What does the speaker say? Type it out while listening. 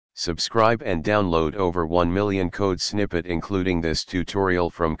Subscribe and download over 1 million code snippet including this tutorial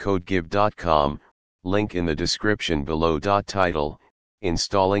from codegive.com, link in the description below. Title: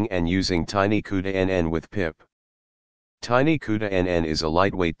 Installing and using tiny-cuda-nn with pip. Tiny-cuda-nn is a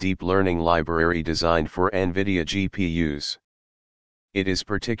lightweight deep learning library designed for NVIDIA GPUs. It is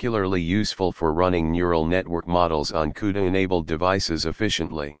particularly useful for running neural network models on CUDA-enabled devices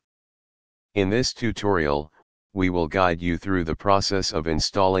efficiently. In this tutorial, we will guide you through the process of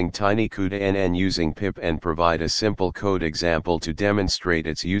installing tiny-cuda-nn using pip and provide a simple code example to demonstrate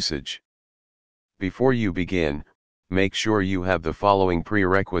its usage. Before you begin, make sure you have the following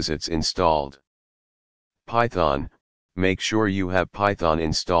prerequisites installed. Python: make sure you have Python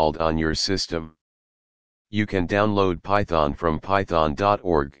installed on your system. You can download Python from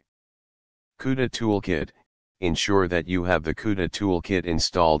python.org. CUDA Toolkit: ensure that you have the CUDA Toolkit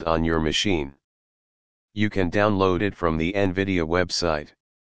installed on your machine. You can download it from the NVIDIA website.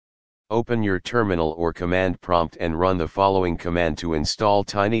 Open your terminal or command prompt and run the following command to install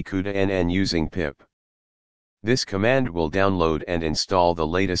tiny-cuda-nn using pip. This command will download and install the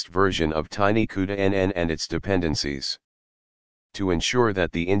latest version of tiny-cuda-nn and its dependencies. To ensure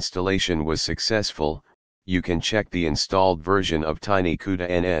that the installation was successful, you can check the installed version of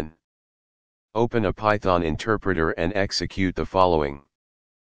tiny-cuda-nn. Open a Python interpreter and execute the following.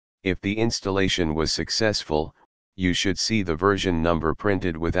 If the installation was successful, you should see the version number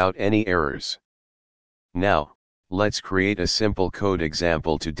printed without any errors. Now, let's create a simple code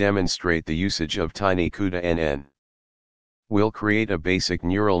example to demonstrate the usage of tiny-cuda-nn. We'll create a basic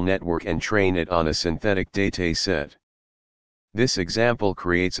neural network and train it on a synthetic dataset. This example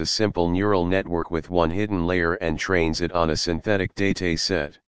creates a simple neural network with one hidden layer and trains it on a synthetic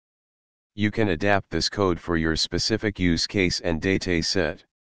dataset. You can adapt this code for your specific use case and dataset.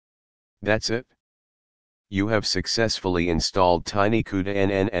 That's it. You have successfully installed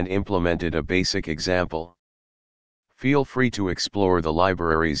tiny-cuda-nn and implemented a basic example. Feel free to explore the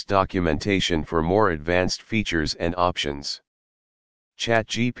library's documentation for more advanced features and options.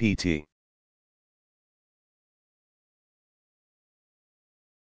 ChatGPT.